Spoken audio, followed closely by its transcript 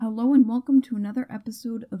welcome to another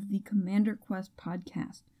episode of the Commander Quest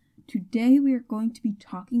podcast. Today we are going to be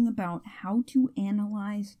talking about how to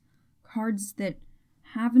analyze cards that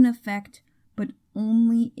have an effect, but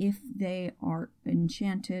only if they are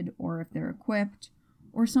enchanted or if they're equipped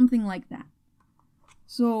or something like that.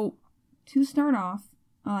 So, to start off,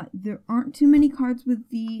 there aren't too many cards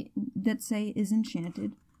that say is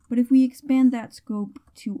enchanted, but if we expand that scope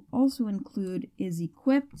to also include is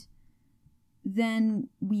equipped, then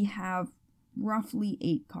we have roughly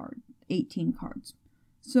 18 cards.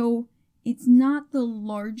 So it's not the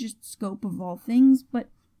largest scope of all things, but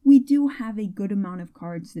we do have a good amount of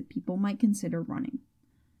cards that people might consider running.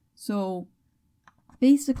 So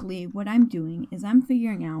basically what I'm doing is I'm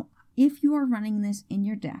figuring out if you are running this in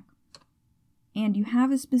your deck and you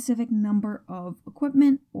have a specific number of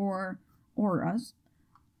equipment or auras,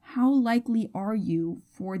 how likely are you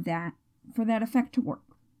for that effect to work?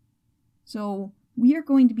 So we are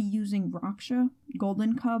going to be using Raksha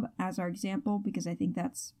Golden Cub as our example because I think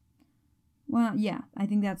that's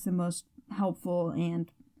the most helpful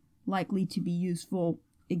and likely to be useful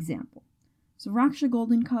example. So Raksha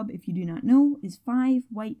Golden Cub, if you do not know, is 5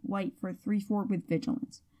 white for 3/4 with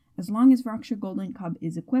Vigilance. As long as Raksha Golden Cub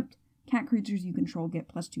is equipped, cat creatures you control get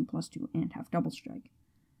 +2/+2 and have double strike.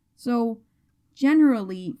 So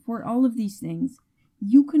generally, for all of these things,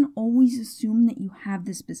 you can always assume that you have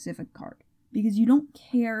the specific card, because you don't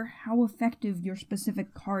care how effective your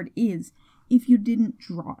specific card is if you didn't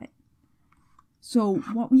draw it. So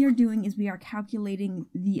what we are doing is we are calculating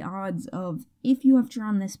the odds of if you have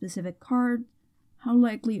drawn this specific card, how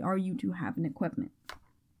likely are you to have an equipment.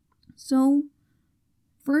 So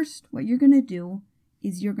first, what you're going to do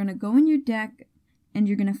is you're going to go in your deck and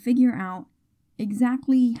you're going to figure out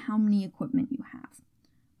exactly how many equipment you have.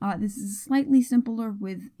 This is slightly simpler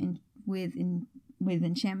with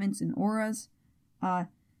enchantments and auras.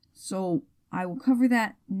 So I will cover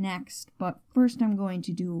that next, but first I'm going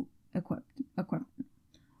to do equipment.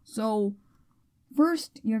 So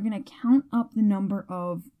first you're going to count up the number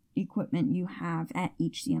of equipment you have at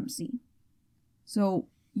each CMC. So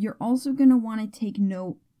you're also going to want to take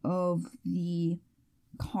note of the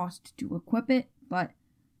cost to equip it, but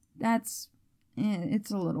it's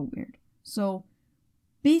a little weird. So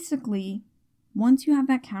basically, once you have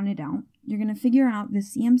that counted out, you're going to figure out the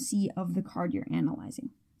CMC of the card you're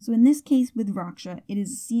analyzing. So in this case with Raksha, it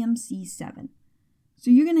is CMC 7.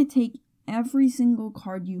 So you're going to take every single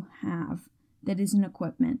card you have that is an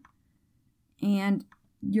equipment, and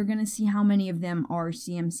you're going to see how many of them are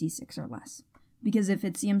CMC 6 or less. Because if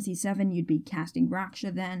it's CMC 7, you'd be casting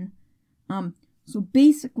Raksha then. So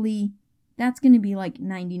basically, that's going to be like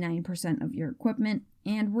 99% of your equipment,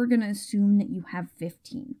 and we're going to assume that you have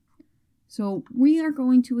 15. So we are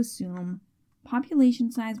going to assume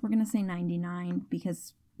population size, we're going to say 99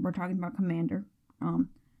 because we're talking about Commander.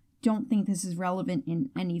 Don't think this is relevant in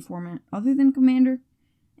any format other than Commander,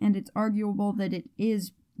 and it's arguable that it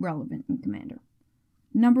is relevant in Commander.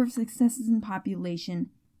 Number of successes in population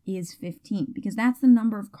is 15 because that's the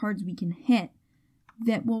number of cards we can hit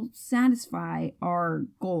that will satisfy our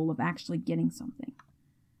goal of actually getting something.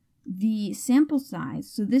 The sample size,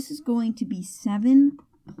 so this is going to be 7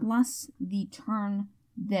 plus the turn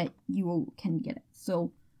that you can get it.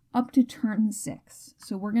 So up to turn 6.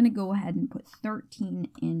 So we're going to go ahead and put 13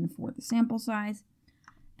 in for the sample size.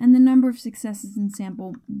 And the number of successes in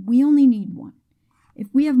sample, we only need 1.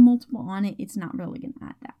 If we have multiple on it, it's not really going to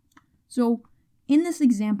add that. So in this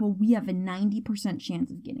example, we have a 90% chance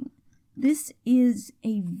of getting it. This is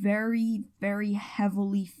a very, very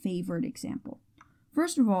heavily favored example.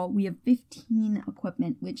 First of all, we have 15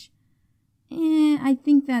 equipment, which I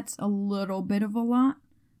think that's a little bit of a lot,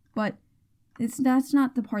 but that's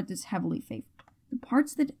not the part that's heavily favored. The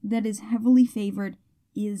parts that is heavily favored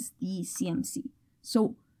is the CMC.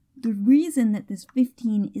 So the reason that this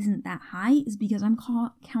 15 isn't that high is because I'm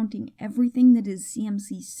counting everything that is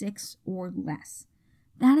CMC 6 or less.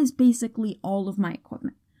 That is basically all of my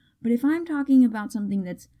equipment. But if I'm talking about something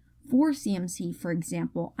that's 4 CMC, for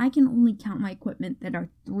example, I can only count my equipment that are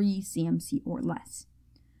 3 CMC or less.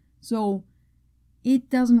 So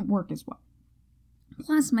it doesn't work as well.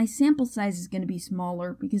 Plus, my sample size is going to be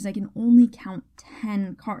smaller because I can only count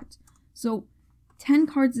 10 cards. So 10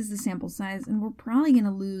 cards is the sample size, and we're probably going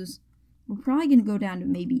to go down to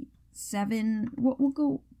maybe 7. We'll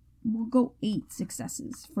go 8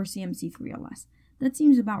 successes for CMC 3 or less. That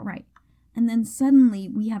seems about right. And then suddenly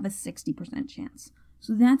we have a 60% chance.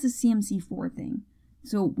 So that's a CMC 4 thing.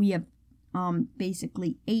 So we have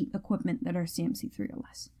basically 8 equipment that are CMC 3 or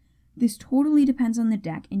less. This totally depends on the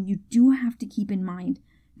deck, and you do have to keep in mind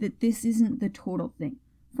that this isn't the total thing.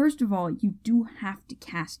 First of all, you do have to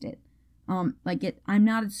cast it. I'm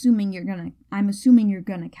assuming you're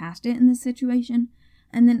gonna cast it in this situation,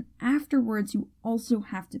 and then afterwards you also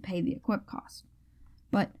have to pay the equip cost.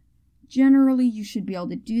 But generally you should be able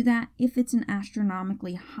to do that. If it's an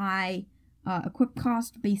astronomically high equip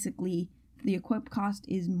cost, basically the equip cost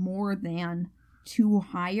is more than 2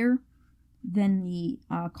 higher than the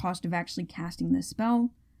cost of actually casting the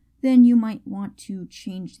spell, then you might want to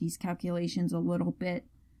change these calculations a little bit.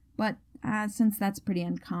 But since that's pretty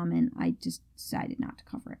uncommon, I just decided not to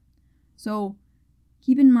cover it. So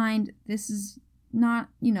keep in mind, this is not,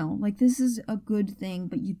 this is a good thing,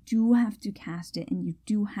 but you do have to cast it and you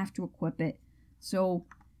do have to equip it. So,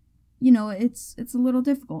 it's a little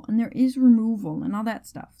difficult, and there is removal and all that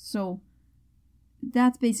stuff. So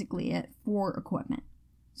that's basically it for equipment.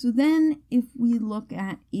 So then if we look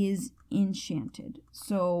at is enchanted.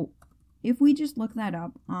 So if we just look that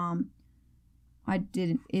up, I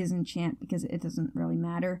did is enchant because it doesn't really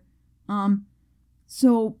matter.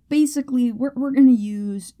 So basically we're going to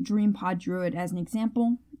use Dreampod Druid as an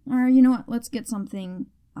example. Or you know what, let's get something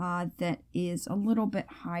that is a little bit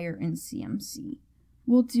higher in CMC.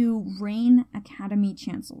 We'll do Rain Academy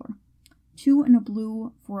Chancellor. 2 and a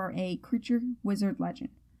blue for a creature wizard legend.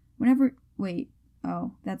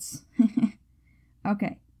 That's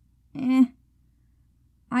okay.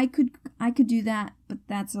 I could do that, but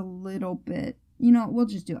that's a little bit, we'll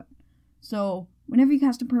just do it. So whenever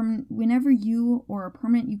you or a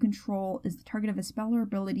permanent you control is the target of a spell or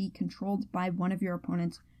ability controlled by one of your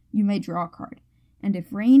opponents, you may draw a card. And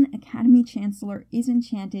if Rain Academy Chancellor is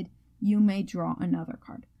enchanted, you may draw another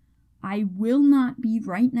card. I will not be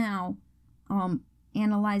right now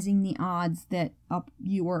analyzing the odds that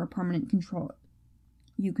you or a permanent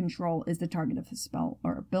you control is the target of a spell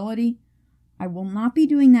or ability. I will not be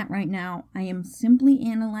doing that right now. I am simply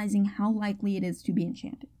analyzing how likely it is to be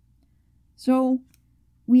enchanted. So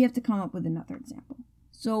we have to come up with another example.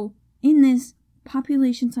 So in this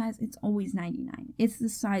population size, it's always 99. It's the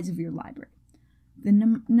size of your library. The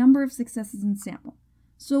number of successes in sample.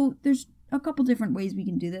 So there's a couple different ways we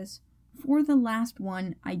can do this. For the last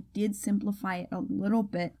one, I did simplify it a little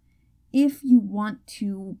bit. If you want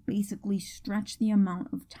to basically stretch the amount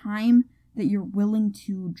of time that you're willing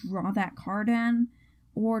to draw that card on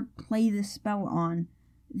or play the spell on,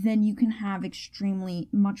 then you can have extremely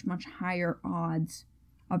much higher odds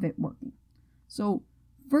of it working. So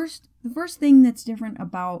the first thing that's different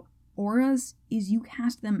about auras is you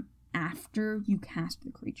cast them after you cast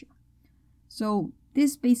the creature. So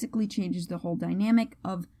this basically changes the whole dynamic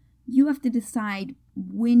of you have to decide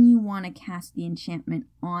when you want to cast the enchantment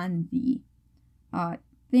on the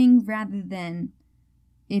thing rather than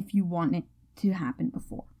if you want it to happen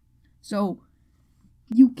before. So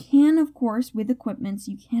you can, of course, with equipments,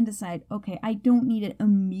 you can decide, okay, I don't need it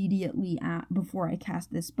immediately before I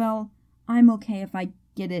cast this spell. I'm okay if I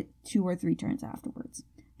get it 2 or 3 turns afterwards.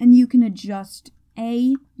 And you can adjust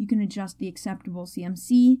the acceptable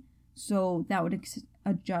CMC, so that would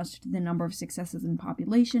adjust the number of successes in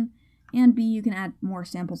population, and B, you can add more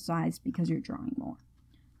sample size because you're drawing more.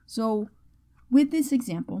 So with this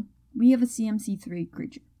example, we have a CMC 3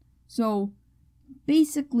 creature. So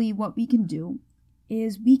basically what we can do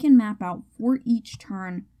is we can map out for each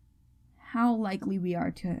turn how likely we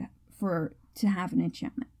are to have an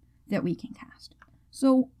enchantment that we can cast.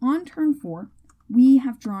 So on turn 4, we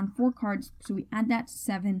have drawn 4 cards, so we add that to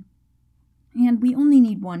 7, and we only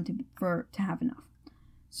need 1 to have enough.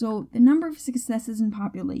 So the number of successes in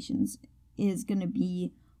populations is going to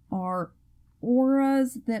be our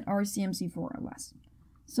auras that are CMC 4 or less.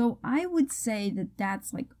 So I would say that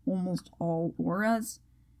that's like almost all auras,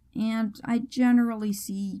 and I generally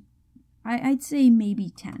see, I'd say maybe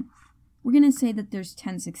 10. We're going to say that there's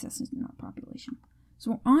 10 successes in our population.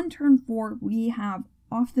 So on turn 4, we have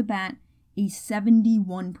off the bat a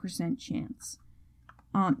 71% chance,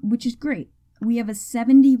 which is great. We have a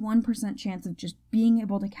 71% chance of just being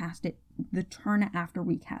able to cast it the turn after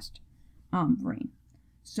we cast Rain.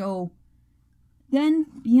 So then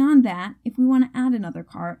beyond that, if we want to add another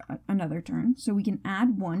card, another turn, so we can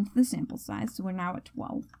add 1 to the sample size, so we're now at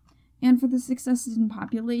 12. And for the successes in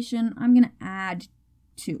population, I'm going to add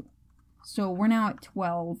 2. So we're now at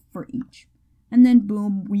 12 for each. And then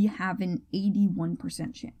boom, we have an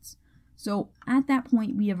 81% chance. So at that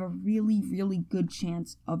point, we have a really, really good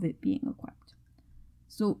chance of it being equipped.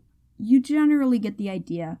 So you generally get the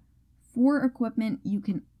idea. For equipment, you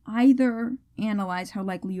can either analyze how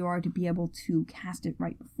likely you are to be able to cast it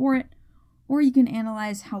right before it, or you can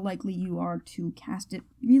analyze how likely you are to cast it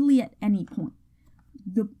really at any point.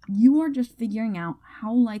 You are just figuring out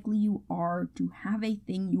how likely you are to have a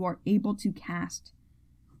thing you are able to cast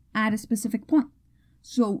at a specific point.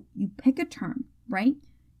 So you pick a term, right?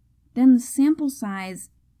 Then the sample size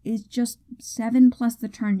is just 7 plus the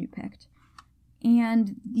term you picked.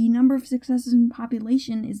 And the number of successes in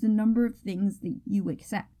population is the number of things that you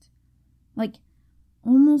accept. Like,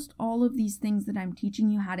 almost all of these things that I'm teaching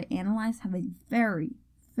you how to analyze have a very,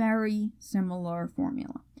 very similar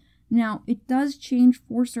formula. Now, it does change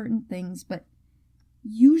for certain things, but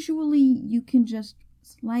usually you can just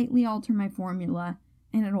slightly alter my formula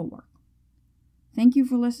and it'll work. Thank you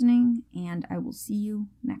for listening, and I will see you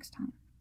next time.